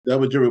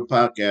Double Dribble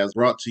Podcast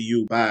brought to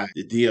you by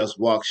the DS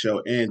Walk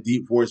Show and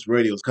Deep Voice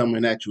Radio is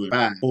coming at you in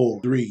 5,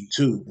 4, 3,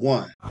 2,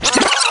 1.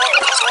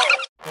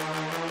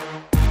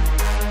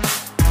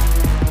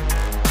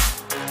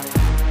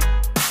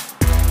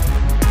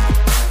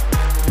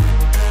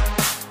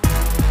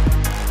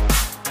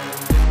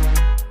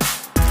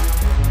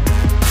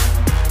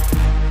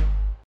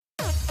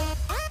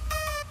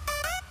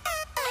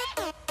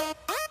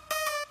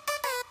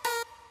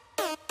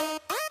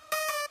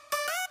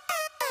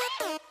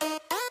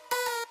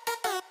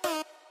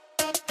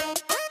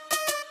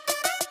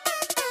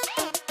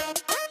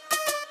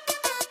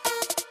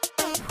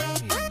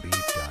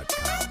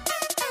 PremiumBeat.com.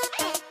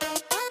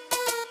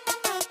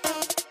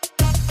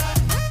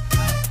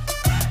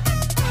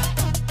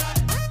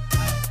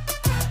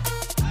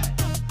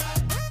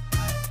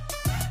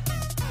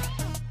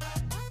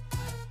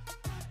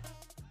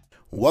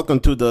 Welcome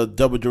to the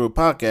Double Dribble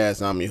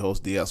Podcast. I'm your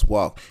host, DS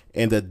Walk.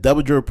 And the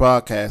Double Dribble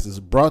Podcast is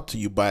brought to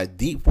you by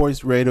Deep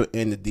Voice Radio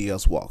and the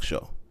DS Walk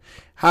Show.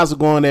 How's it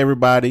going,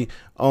 everybody,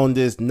 on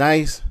this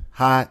nice,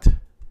 hot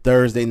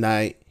Thursday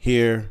night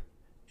here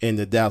in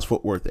the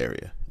Dallas-Fort Worth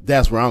area?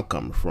 That's where I'm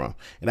coming from.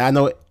 And I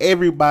know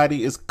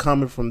everybody is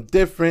coming from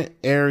different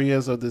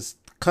areas of this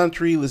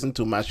country, listen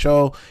to my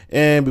show.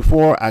 And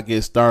before I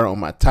get started on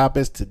my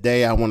topics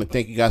today, I want to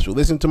thank you guys for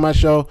listening to my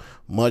show.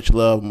 Much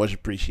love, much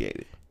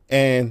appreciated.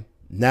 And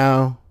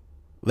now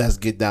let's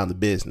get down to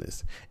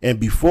business. And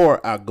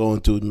before I go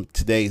into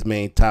today's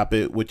main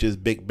topic, which is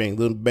Big Bang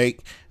Little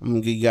Bake, I'm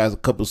going to give you guys a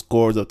couple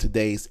scores of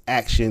today's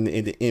action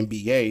in the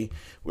NBA,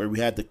 where we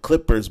had the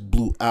Clippers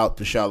blew out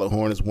the Charlotte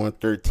Hornets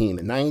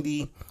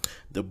 113-90.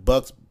 The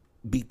Bucks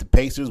beat the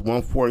Pacers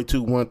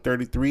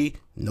 142-133.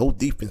 No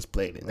defense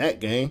played in that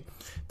game.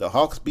 The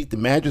Hawks beat the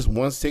Magic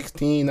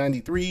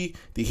 116-93.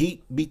 The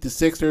Heat beat the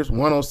Sixers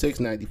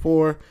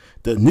 106-94.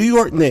 The New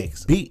York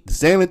Knicks beat the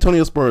San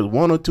Antonio Spurs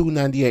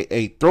 102-98.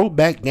 A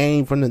throwback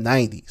game from the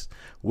 90s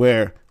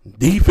where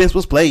defense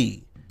was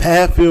played.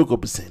 Bad field goal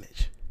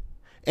percentage.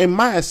 And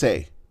might I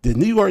say, the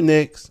New York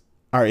Knicks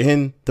are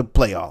in the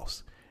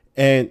playoffs.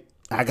 And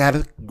I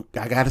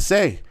gotta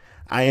say,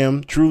 I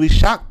am truly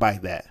shocked by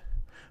that.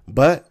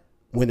 But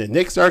when the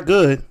Knicks are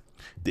good,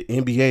 the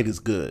NBA is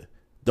good.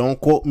 Don't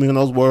quote me on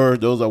those words.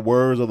 Those are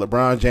words of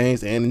LeBron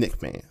James and the Knicks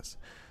fans.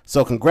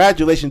 So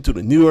congratulations to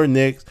the New York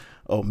Knicks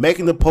of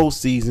making the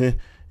postseason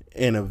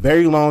in a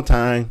very long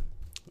time.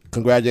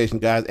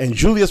 Congratulations, guys. And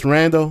Julius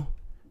Randle,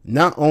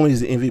 not only is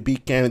the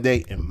MVP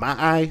candidate in my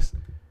eyes,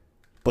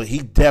 but he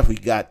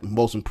definitely got the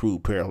most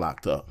improved player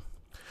locked up.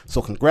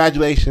 So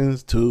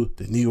congratulations to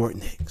the New York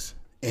Knicks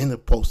in the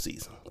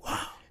postseason.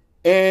 Wow.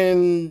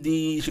 And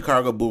the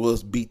Chicago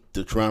Bulls beat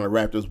the Toronto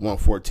Raptors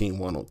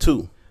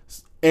 114-102.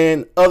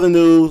 And other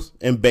news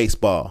in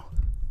baseball,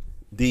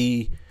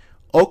 the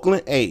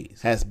Oakland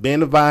A's has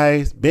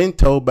been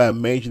told by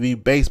Major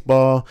League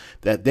Baseball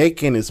that they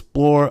can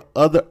explore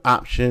other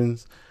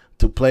options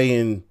to play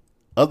in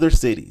other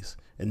cities.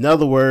 In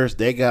other words,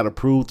 they got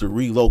approved to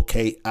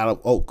relocate out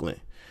of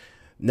Oakland.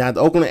 Now,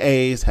 the Oakland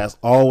A's has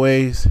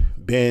always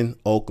been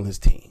Oakland's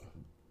team.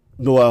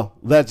 Well,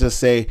 let's just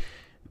say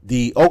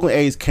the Oakland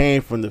A's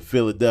came from the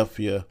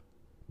Philadelphia,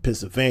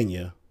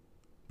 Pennsylvania,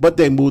 but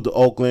they moved to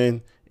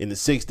Oakland in the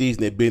 60s and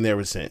they've been there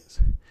ever since.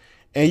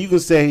 And you can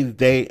say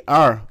they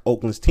are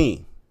Oakland's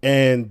team.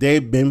 And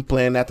they've been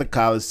playing at the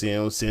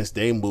Coliseum since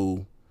they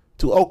moved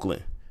to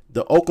Oakland.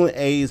 The Oakland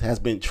A's has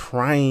been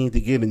trying to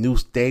get a new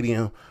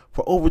stadium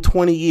for over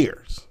 20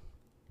 years.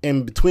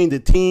 And between the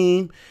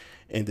team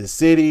and the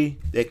city,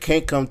 they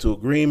can't come to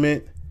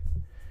agreement.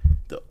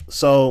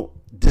 So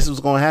this is what's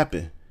going to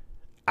happen.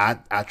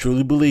 I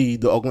truly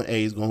believe the Oakland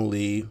A's going to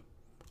leave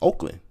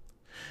Oakland.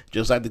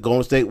 Just like the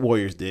Golden State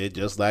Warriors did.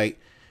 Just like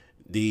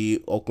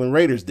the Oakland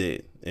Raiders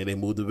did. And they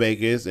moved to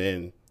Vegas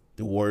and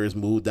the Warriors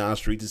moved down the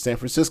street to San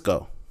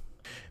Francisco.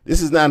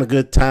 This is not a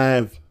good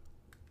time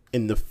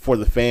for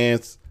the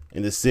fans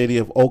in the city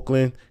of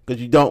Oakland, because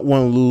you don't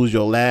want to lose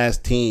your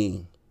last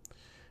team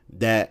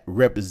that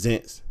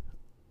represents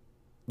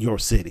your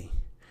city.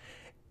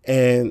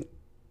 And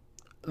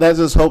let's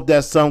just hope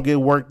that some get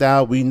worked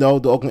out. We know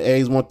the Oakland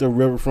A's want the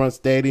Riverfront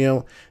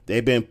Stadium.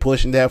 They've been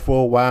pushing that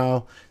for a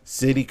while.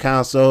 City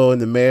Council and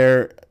the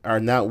mayor are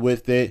not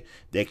with it.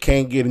 They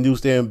can't get a new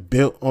stadium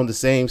built on the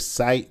same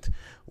site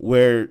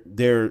where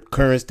their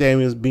current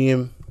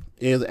stadium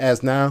is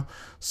as now.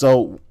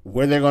 So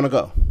where they're going to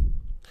go?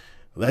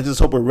 Let's just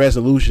hope a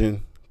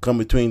resolution come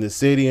between the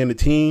city and the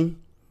team.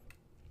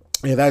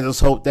 And I just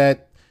hope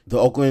that the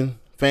Oakland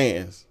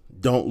fans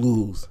don't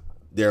lose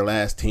their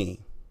last team.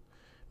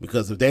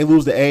 Because if they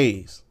lose the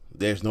A's,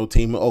 there's no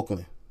team in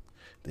Oakland.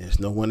 There's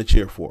no one to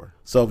cheer for.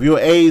 So if you're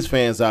A's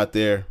fans out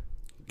there,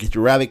 get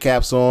your rally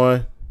caps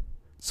on.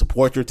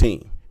 Support your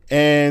team.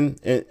 And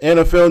in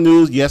NFL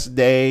news,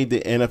 yesterday,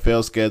 the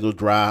NFL schedule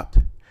dropped.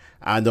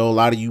 I know a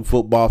lot of you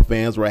football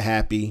fans were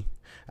happy.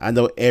 I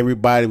know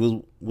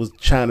everybody was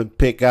trying to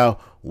pick out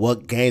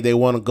what game they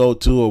want to go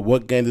to or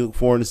what game they look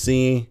forward to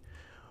seeing.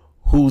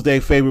 Who's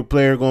their favorite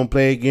player going to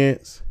play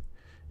against?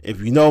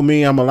 If you know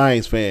me, I'm a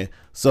Lions fan.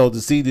 So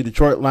to see the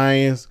Detroit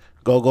Lions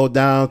go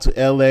down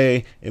to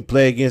LA and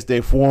play against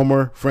their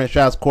former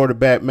franchise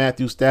quarterback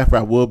Matthew Stafford,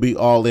 I will be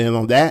all in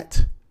on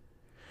that.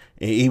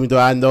 And even though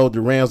I know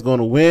the Rams going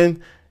to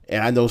win,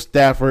 and I know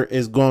Stafford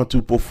is going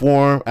to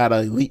perform at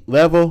an elite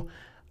level,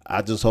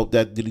 I just hope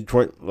that the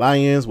Detroit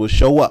Lions will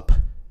show up.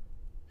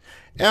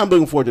 And I'm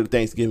looking forward to the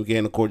Thanksgiving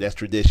game. Of course, that's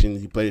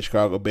tradition. You play the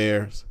Chicago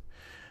Bears.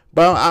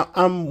 But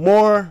I'm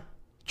more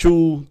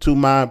true to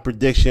my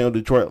prediction of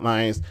Detroit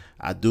Lions.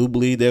 I do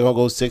believe they're going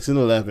to go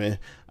 6-11.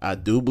 I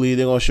do believe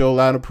they're going to show a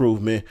lot of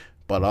improvement.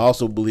 But I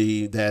also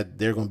believe that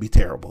they're going to be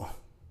terrible.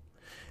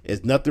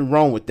 There's nothing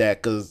wrong with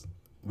that because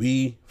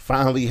we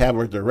finally have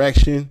our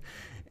direction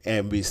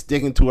and we're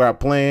sticking to our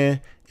plan.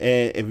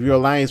 And if you're a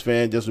Lions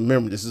fan, just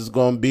remember, this is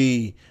going to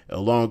be a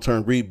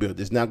long-term rebuild.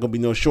 It's not going to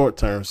be no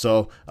short-term.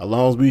 So as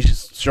long as we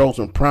show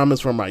some promise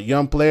from our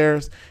young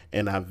players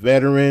and our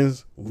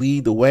veterans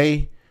lead the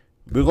way,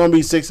 we're going to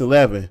be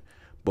 6-11.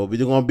 But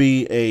we're going to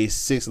be a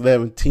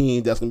 6-11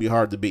 team that's going to be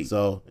hard to beat.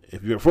 So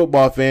if you're a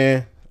football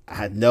fan,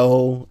 I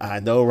know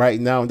right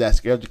now that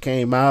schedule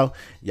came out,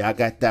 y'all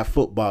got that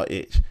football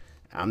itch.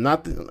 I'm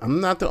not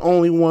the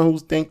only one who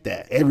think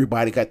that.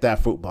 Everybody got that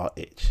football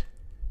itch.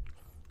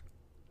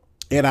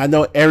 And I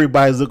know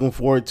everybody's looking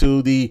forward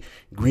to the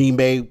Green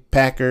Bay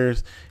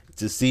Packers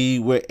to see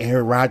where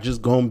Aaron Rodgers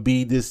going to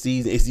be this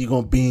season. Is he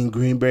going to be in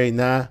Green Bay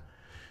now?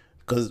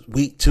 Because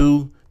week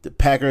 2, the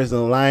Packers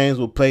and the Lions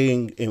will play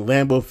in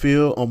Lambeau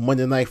Field on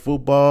Monday Night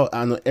Football.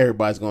 I know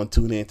everybody's going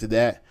to tune into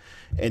that.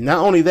 And not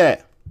only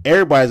that,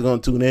 everybody's going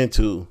to tune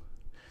into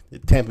the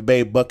Tampa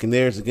Bay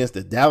Buccaneers against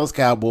the Dallas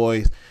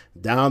Cowboys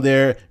down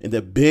there in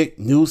the big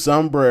new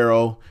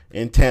sombrero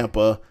in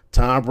Tampa.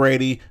 Tom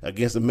Brady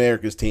against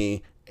America's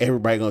team.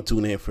 Everybody going to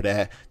tune in for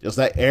that. Just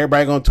like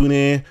everybody going to tune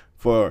in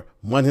for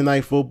Monday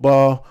Night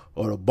Football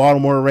or the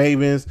Baltimore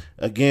Ravens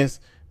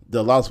against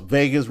the Las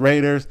Vegas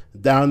Raiders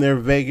down there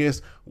in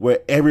Vegas, where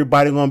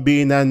everybody going to be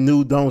in that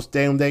new dome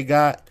stadium they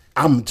got.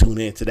 I'm going to tune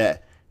into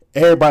that.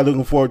 Everybody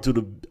looking forward to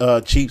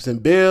the Chiefs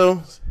and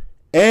Bills.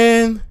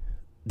 And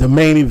the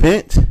main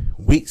event,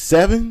 week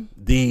 7,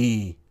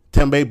 the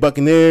Tampa Bay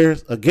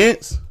Buccaneers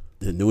against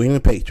the New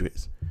England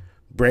Patriots.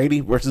 Brady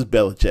versus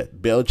Belichick.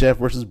 Belichick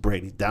versus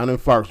Brady down in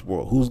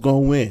Foxborough. Who's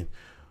going to win?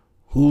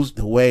 Who's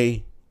the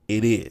way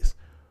it is?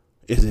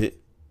 Is it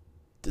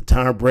the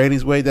Tom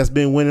Brady's way that's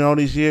been winning all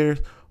these years?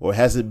 Or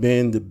has it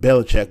been the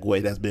Belichick way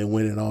that's been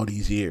winning all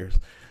these years?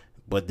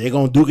 But they're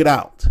going to duke it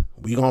out.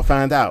 We're going to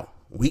find out.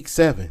 Week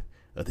 7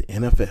 of the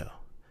NFL.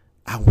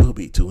 I will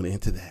be tuning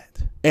into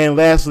that. And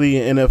lastly,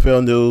 in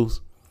NFL news,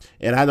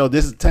 and I know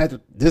this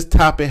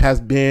topic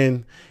has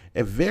been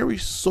a very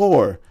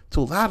sore to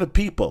a lot of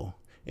people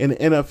in the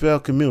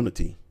NFL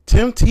community.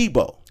 Tim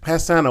Tebow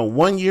has signed a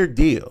 1-year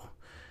deal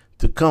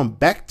to come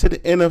back to the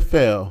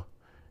NFL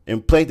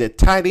and play the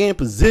tight end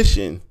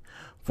position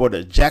for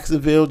the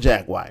Jacksonville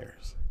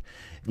Jaguars.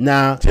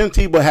 Now, Tim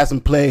Tebow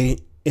hasn't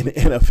played in the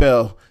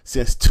NFL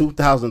since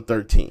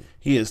 2013.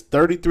 He is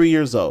 33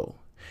 years old.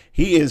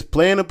 He is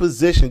playing a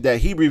position that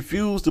he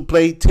refused to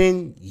play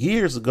 10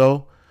 years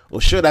ago, or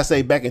should I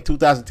say back in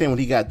 2010 when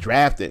he got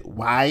drafted.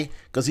 Why?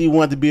 Because he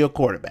wanted to be a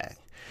quarterback.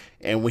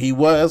 And when he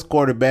was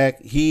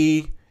quarterback,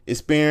 he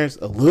experienced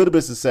a little bit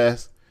of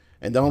success.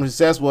 And the only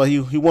success was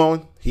he won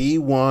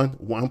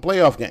one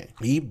playoff game.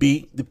 He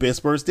beat the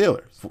Pittsburgh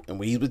Steelers and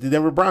when he was with the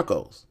Denver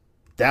Broncos.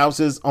 That was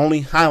his only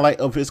highlight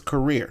of his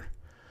career.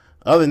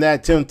 Other than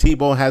that, Tim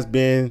Tebow has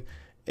been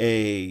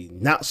a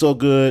not so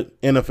good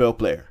NFL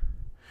player.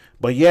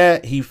 But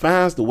yet he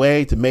finds the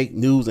way to make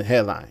news and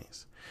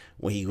headlines.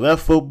 When he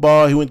left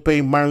football, he went to play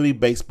minor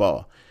league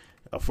baseball.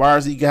 As far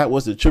as he got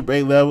was the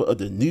AAA level of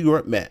the New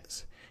York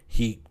Mets.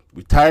 He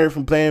retired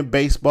from playing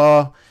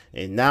baseball,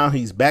 and now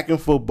he's back in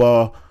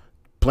football,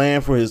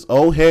 playing for his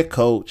old head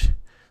coach,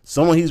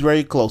 someone he's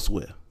very close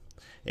with.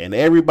 And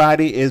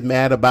everybody is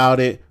mad about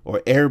it,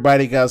 or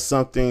everybody got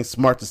something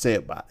smart to say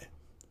about it.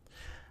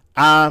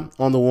 I'm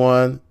on the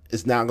one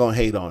that's not going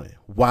to hate on it.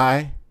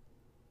 Why?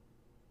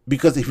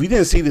 Because if you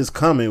didn't see this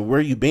coming, where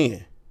you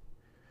been?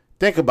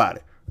 Think about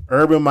it.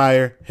 Urban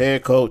Meyer,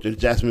 head coach of the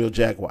Jacksonville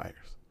Jaguars.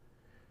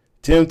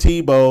 Tim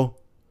Tebow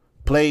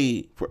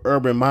played for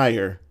Urban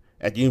Meyer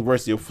at the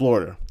University of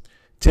Florida.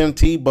 Tim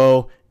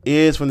Tebow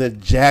is from the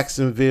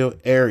Jacksonville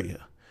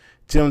area.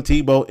 Tim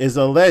Tebow is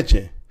a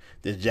legend.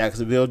 The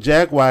Jacksonville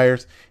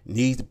Jaguars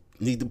need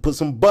to put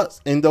some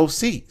butts in those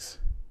seats.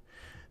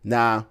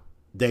 Now,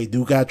 they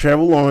do got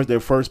Trevor Lawrence, their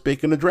first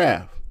pick in the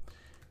draft.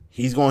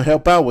 He's going to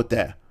help out with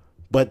that.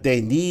 But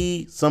they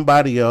need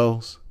somebody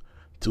else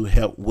to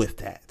help with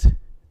that.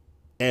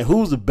 And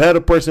who's a better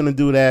person to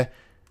do that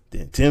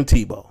than Tim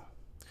Tebow?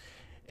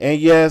 And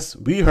yes,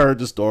 we heard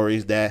the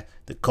stories that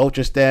the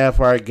coaching staff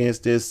are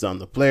against this. Some of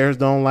the players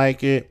don't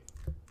like it.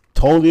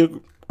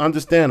 Totally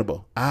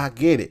understandable. I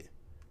get it.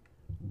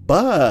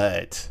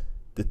 But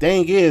the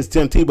thing is,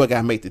 Tim Tebow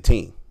got to make the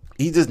team.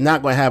 He's just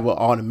not going to have an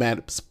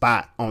automatic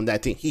spot on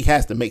that team. He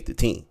has to make the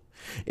team.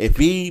 If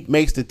he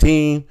makes the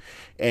team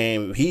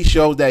and he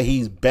shows that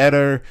he's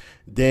better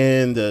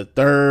than the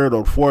third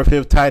or fourth,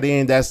 fifth tight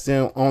end that's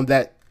on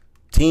that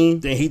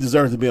team, then he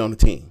deserves to be on the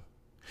team.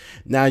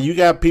 Now, you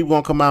got people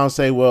going to come out and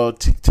say, well,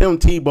 Tim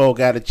Tebow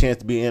got a chance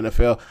to be in the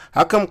NFL.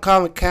 How come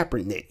Colin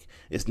Kaepernick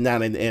is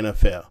not in the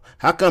NFL?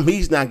 How come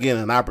he's not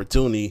getting an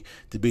opportunity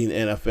to be in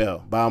the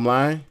NFL? Bottom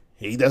line,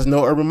 he doesn't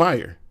know Urban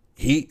Meyer.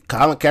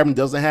 Colin Kaepernick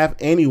doesn't have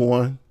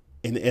anyone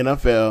in the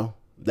NFL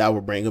that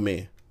will bring him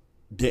in.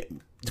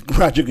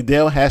 Roger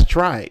Goodell has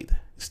tried.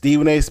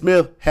 Stephen A.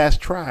 Smith has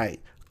tried.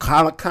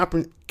 Colin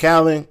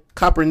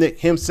Kaepernick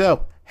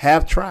himself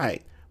have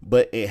tried,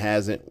 but it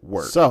hasn't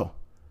worked. So,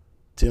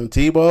 Tim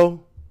Tebow,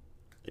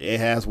 it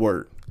has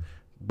worked,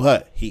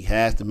 but he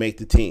has to make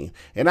the team.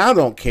 And I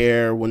don't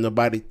care what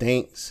nobody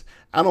thinks.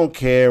 I don't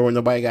care what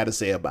nobody got to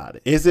say about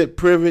it. Is it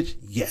privilege?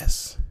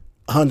 Yes,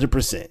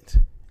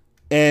 100%.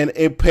 And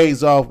it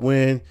pays off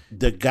when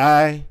the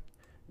guy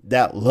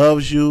that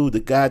loves you, the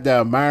guy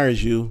that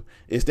admires you,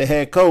 is the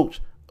head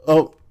coach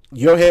of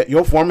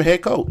your former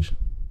head coach.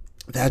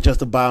 That's just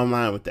the bottom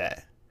line with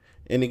that.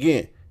 And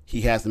again,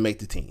 he has to make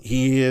the team.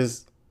 He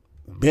has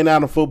been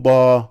out of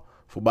football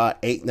for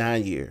about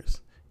 8-9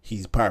 years.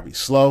 He's probably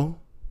slow.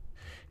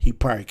 He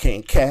probably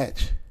can't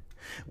catch.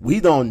 We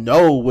don't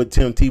know what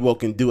Tim Tebow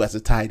can do as a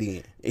tight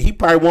end. He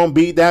probably won't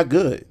be that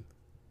good.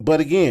 But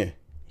again,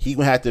 he's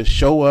going to have to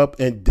show up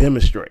and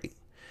demonstrate.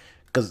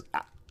 Because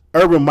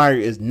Urban Meyer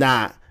is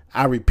not,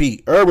 I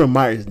repeat, Urban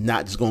Meyer is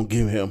not just going to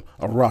give him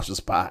a roster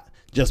spot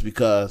just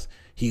because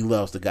he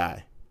loves the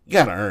guy. You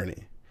got to earn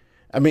it.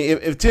 I mean,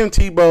 if Tim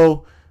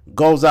Tebow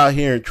goes out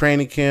here in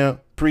training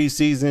camp,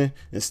 preseason,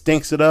 and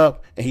stinks it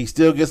up, and he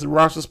still gets a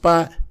roster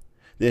spot,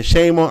 then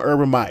shame on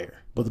Urban Meyer.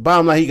 But the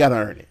bottom line, he got to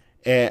earn it.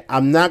 And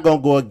I'm not going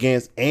to go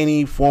against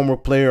any former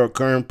player or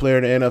current player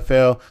in the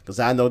NFL because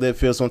I know they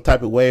feel some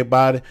type of way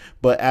about it.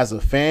 But as a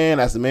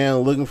fan, as a man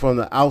looking from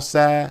the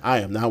outside, I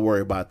am not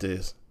worried about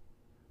this.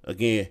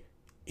 Again,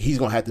 he's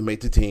going to have to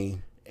make the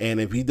team.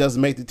 And if he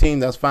doesn't make the team,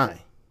 that's fine.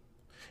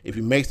 If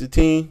he makes the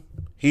team,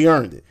 he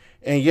earned it.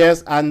 And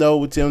yes, I know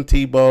with Tim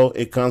Tebow,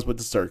 it comes with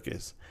the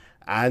circus.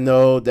 I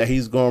know that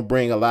he's going to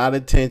bring a lot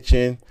of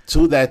attention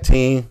to that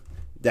team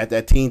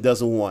that team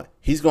doesn't want.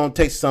 He's going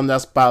to take some of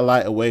that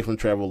spotlight away from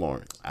Trevor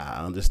Lawrence.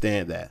 I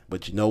understand that.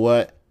 But you know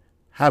what?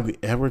 Have you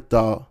ever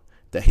thought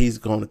that he's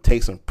going to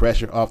take some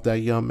pressure off that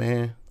young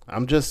man?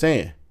 I'm just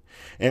saying.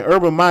 And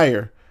Urban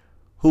Meyer,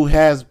 who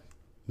has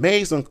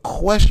made some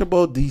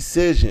questionable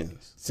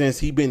decisions since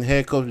he's been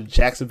head coach of the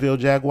Jacksonville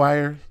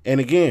Jaguars. And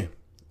again,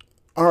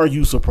 are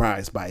you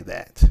surprised by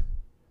that?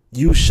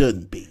 You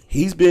shouldn't be.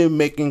 He's been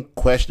making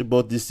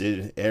questionable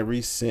decisions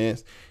ever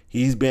since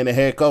he's been a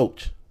head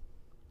coach.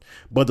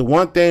 But the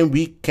one thing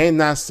we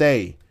cannot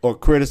say or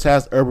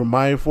criticize Urban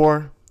Meyer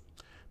for,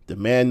 the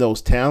man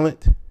knows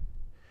talent,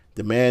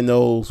 the man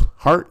knows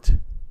heart,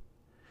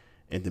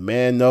 and the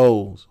man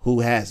knows who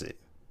has it.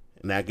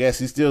 And I guess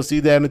he still see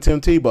that in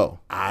Tim Tebow.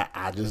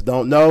 I just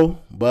don't know,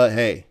 but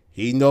hey,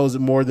 he knows it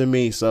more than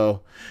me.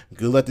 So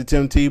good luck to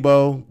Tim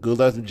Tebow. Good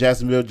luck to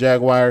Jacksonville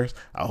Jaguars.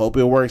 I hope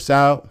it works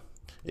out.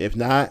 If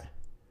not,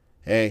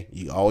 hey,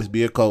 you always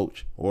be a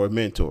coach or a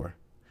mentor.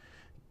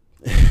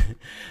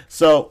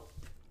 So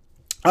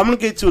I'm going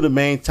to get to the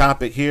main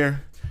topic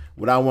here,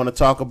 what I want to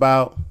talk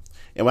about.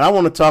 And what I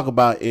want to talk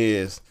about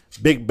is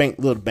big bank,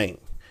 little bank.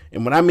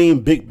 And when I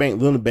mean big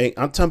bank, little bank,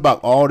 I'm talking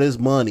about all this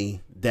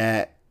money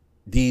that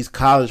these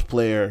college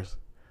players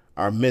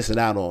are missing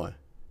out on.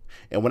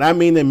 And when I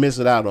mean they're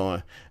missing out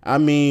on, I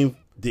mean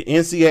the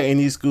NCAA and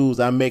these schools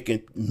are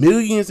making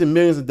millions and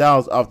millions of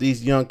dollars off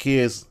these young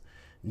kids'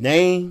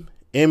 name,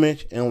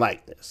 image, and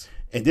likeness.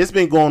 And this has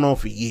been going on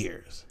for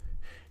years.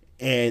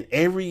 And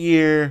every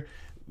year,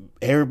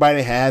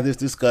 everybody has this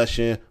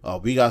discussion, oh,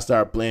 we got to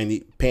start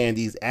paying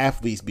these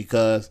athletes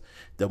because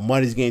the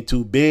money's getting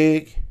too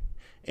big.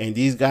 And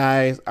these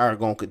guys are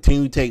going to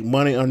continue to take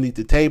money underneath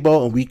the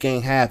table, and we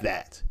can't have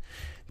that.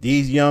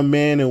 These young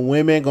men and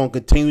women going to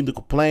continue to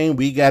complain.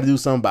 We got to do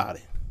something about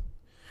it.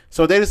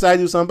 So they decided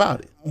to do something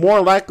about it. More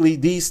likely,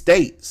 these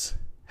states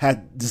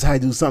have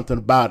decided to do something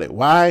about it.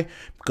 Why?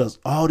 Because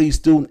all these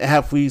student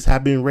athletes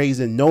have been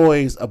raising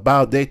noise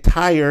about they're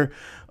tired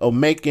of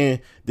making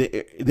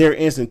their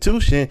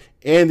institution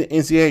and the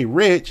NCAA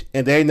rich,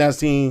 and they're not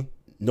seeing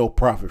no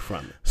profit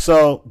from it.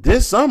 So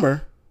this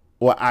summer,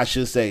 or I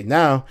should say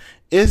now,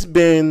 it's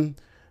been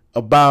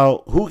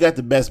about who got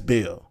the best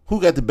bill, who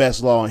got the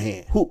best law in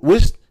hand,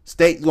 which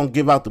state's going to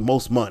give out the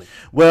most money.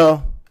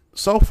 Well,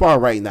 so far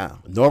right now,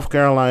 North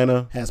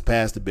Carolina has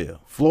passed the bill.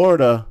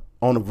 Florida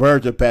on the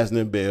verge of passing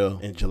the bill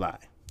in July.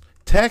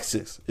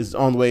 Texas is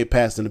on the way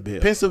passing the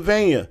bill.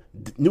 Pennsylvania,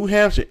 New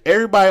Hampshire,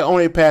 everybody on the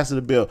way passing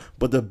the bill.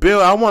 But the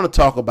bill I want to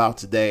talk about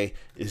today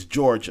is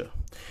Georgia.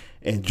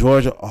 And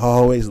Georgia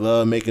always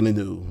love making the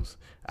news.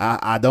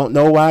 I don't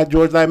know why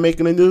Georgia like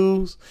making the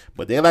news,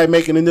 but they like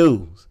making the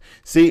news.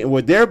 See,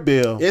 with their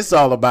bill, it's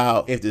all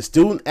about if the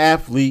student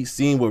athletes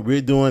seeing what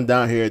we're doing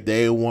down here,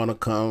 they want to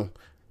come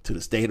to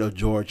the state of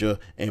Georgia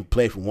and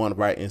play for one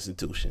of our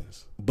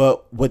institutions.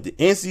 But what the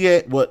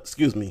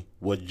NCAA,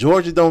 what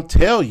Georgia don't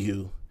tell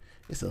you,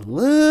 it's a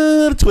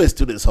little twist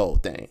to this whole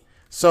thing.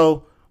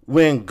 So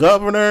when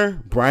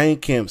Governor Brian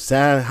Kemp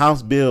signed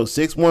House Bill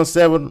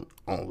 617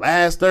 on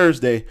last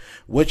Thursday,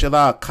 which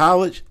allowed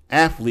college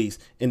athletes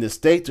in the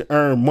state to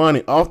earn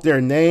money off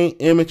their name,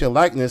 image, and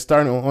likeness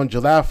starting on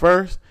July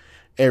 1st.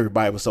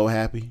 Everybody was so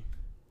happy,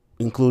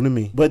 including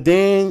me. But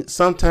then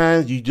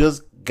sometimes you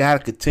just got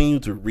to continue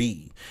to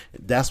read.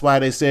 That's why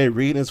they said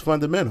reading is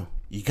fundamental.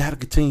 You got to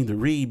continue to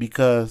read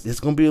because it's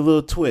going to be a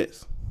little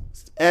twist.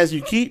 As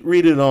you keep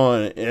reading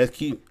on,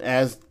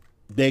 as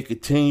they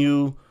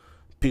continue,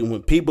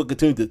 when people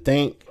continue to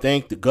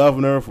thank the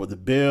governor for the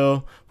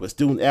bill, for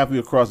student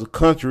athletes across the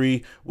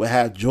country will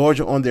have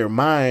Georgia on their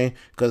mind,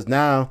 because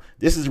now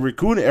this is a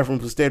recruiting effort from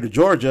the state of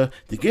Georgia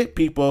to get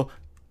people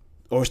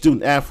or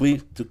student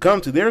athletes to come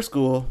to their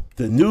school.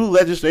 The new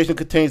legislation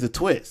contains a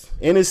twist,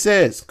 and it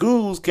says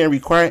schools can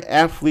require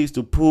athletes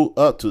to pull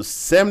up to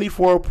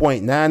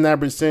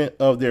 74.99%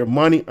 of their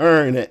money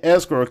earned in an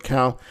escrow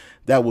account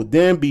that will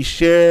then be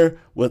shared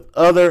with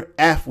other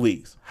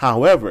athletes.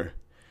 However,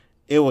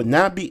 it will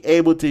not be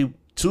able to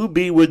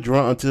be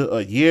withdrawn until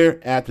a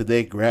year after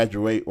they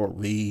graduate or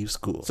leave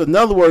school. So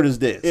another word is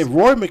this. If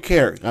Roy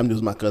McCary, I'm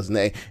using my cousin's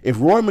name,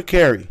 if Roy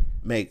McCary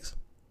makes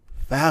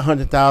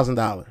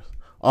 $500,000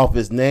 off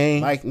his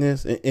name,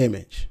 likeness, and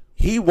image,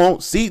 he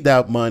won't see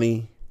that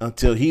money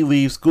until he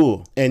leaves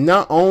school. And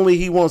not only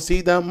he won't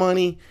see that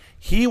money,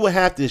 he will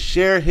have to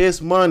share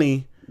his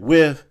money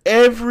with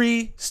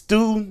every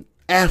student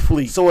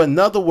athlete. So in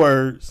other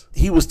words,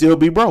 he will still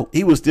be broke.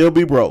 He will still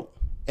be broke.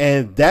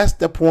 And that's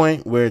the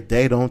point where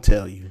they don't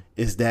tell you,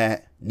 is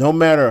that no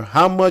matter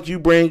how much you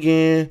bring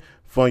in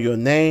for your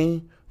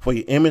name, for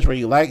your image, for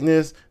your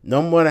likeness,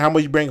 no matter how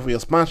much you bring for your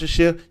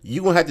sponsorship,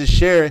 you're going to have to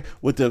share it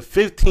with the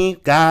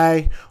 15th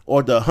guy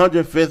or the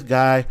 105th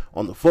guy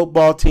on the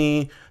football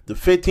team, the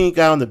 15th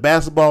guy on the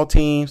basketball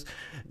teams,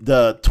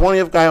 the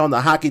 20th guy on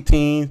the hockey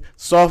team,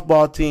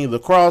 softball team,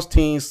 lacrosse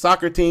team,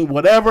 soccer team,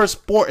 whatever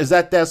sport is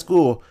at that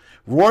school.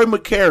 Roy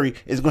McCary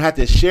is going to have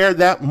to share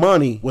that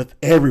money with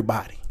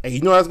everybody. And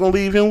you know what I was going to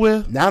leave him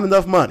with? Not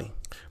enough money.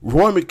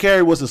 Roy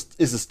McCary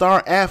is a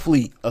star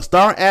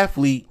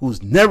athlete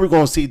who's never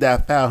going to see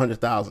that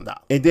 $500,000.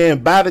 And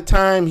then by the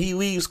time he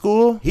leaves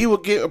school, he will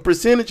get a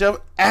percentage of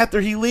it after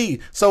he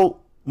leaves. So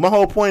my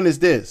whole point is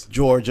this: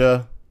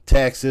 Georgia,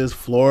 Texas,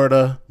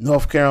 Florida,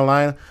 North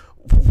Carolina,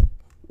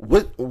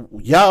 what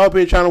y'all up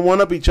here trying to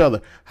one up each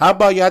other? How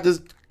about y'all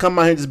just come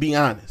out here and just be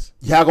honest?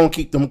 Y'all gonna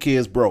keep them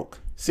kids broke.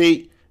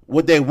 See,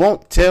 what they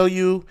won't tell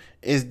you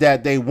is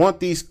that they want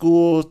these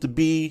schools to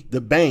be the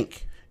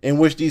bank, in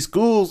which these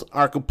schools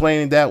are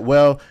complaining that,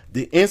 well,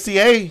 the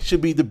NCAA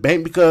should be the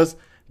bank because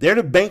they're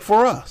the bank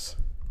for us.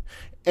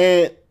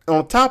 And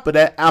on top of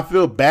that, I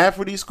feel bad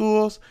for these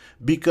schools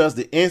because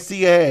the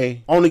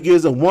NCAA only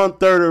gives them one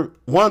third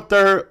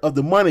of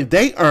the money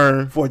they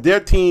earn for their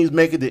teams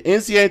making the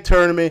NCAA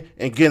tournament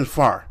and getting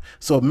far.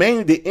 So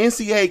mainly the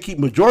NCAA keep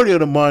majority of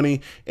the money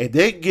and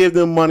they give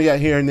them money out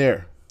here and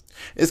there.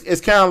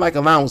 It's kind of like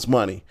allowance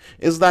money.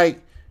 It's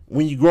like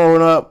when you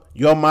growing up,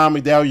 your mom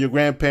and dad or your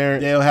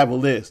grandparent, they'll have a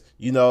list.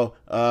 You know,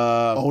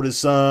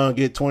 oldest son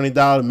get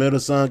 $20, middle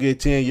son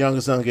get 10,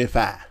 youngest son get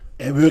 5.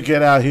 And we'll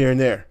get out here and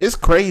there. It's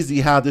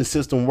crazy how this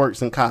system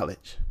works in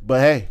college.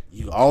 But hey,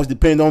 you always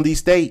depend on these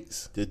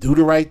states to do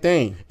the right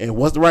thing. And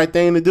what's the right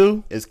thing to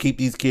do? Is keep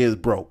these kids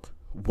broke.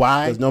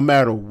 Why? Because no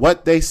matter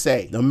what they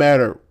say, no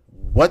matter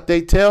what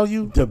they tell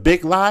you, the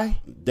big lie,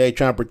 they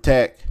trying to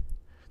protect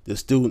the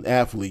student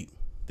athlete.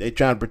 They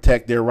trying to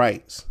protect their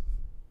rights.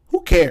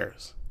 Who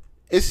cares?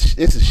 It's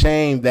a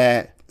shame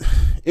that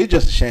it's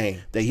just a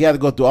shame that he had to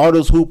go through all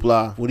this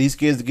hoopla for these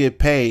kids to get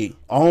paid,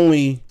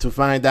 only to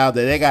find out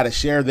that they got to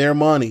share their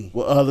money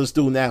with other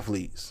student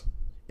athletes.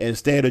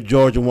 Instead of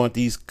Georgia want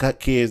these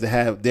kids to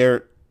have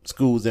their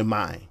schools in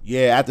mind.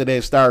 Yeah, after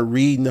they start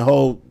reading the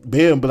whole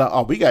bill and be like,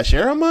 oh, we got to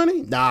share our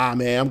money? Nah,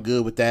 man, I'm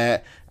good with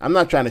that. I'm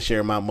not trying to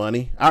share my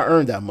money. I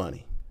earned that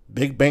money.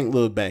 Big bank,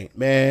 little bank.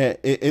 Man,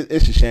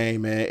 it's a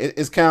shame, man.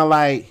 It's kind of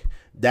like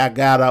that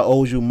guy that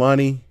owes you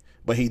money,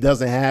 but he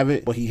doesn't have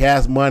it, but he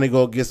has money to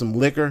go get some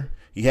liquor.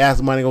 He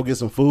has money to go get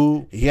some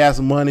food. He has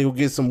some money to go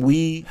get some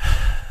weed.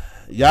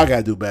 Y'all got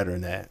to do better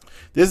than that.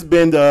 This has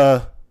been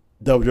the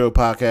Double Dribble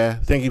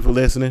Podcast. Thank you for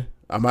listening.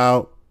 I'm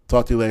out.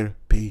 Talk to you later.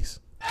 Peace.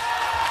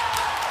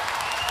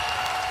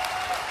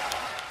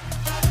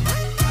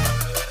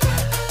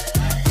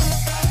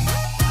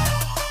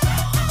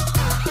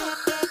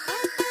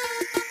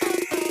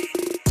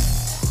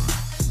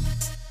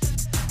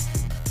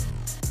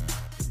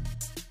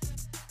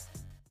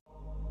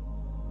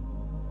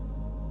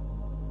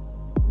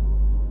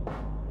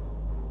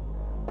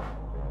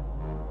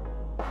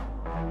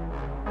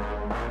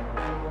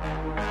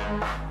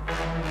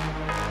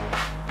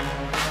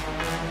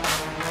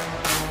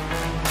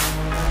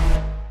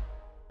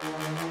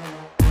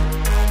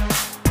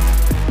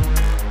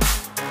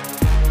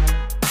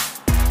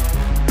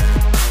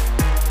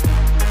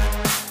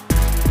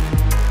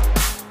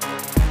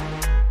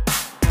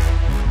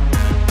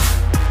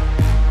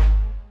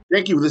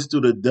 Thank you for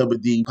listening to the Double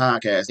D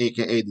Podcast,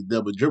 aka the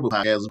Double Dribble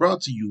Podcast,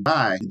 brought to you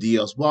by the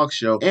DS Walk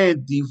Show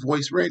and D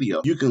Voice Radio.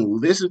 You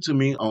can listen to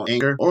me on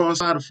Anchor or on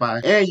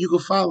Spotify, and you can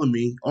follow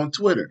me on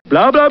Twitter.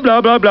 Blah, blah,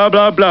 blah, blah, blah,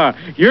 blah, blah.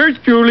 Yours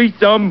truly,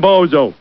 some bozo.